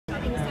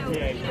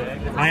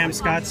I am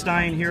Scott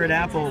Stein here at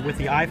Apple with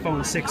the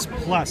iPhone 6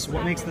 Plus.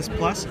 What makes this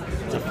Plus?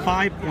 It's a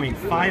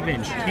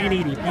 5.5-inch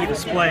 1080p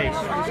display.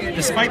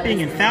 Despite being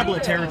in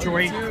phablet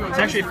territory, it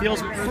actually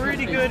feels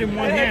pretty good in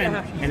one hand,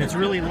 and it's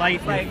really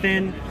light and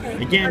thin.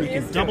 Again, you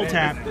can double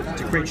tap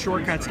to create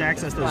shortcuts to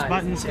access those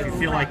buttons if you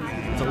feel like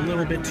it's a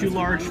little bit too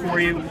large for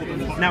you.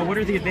 Now, what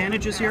are the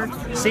advantages here?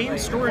 Same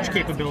storage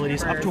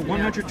capabilities, up to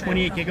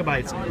 128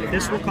 gigabytes.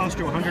 This will cost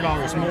you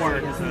 $100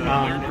 more,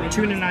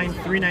 $299,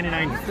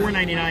 $399,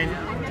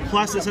 $499.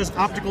 Plus, this has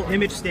optical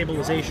image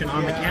stabilization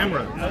on the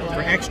camera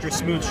for extra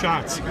smooth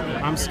shots.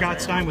 I'm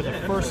Scott Stein with a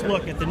first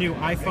look at the new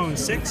iPhone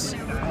 6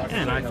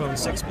 and iPhone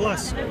 6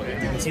 Plus. You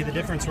can see the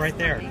difference right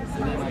there.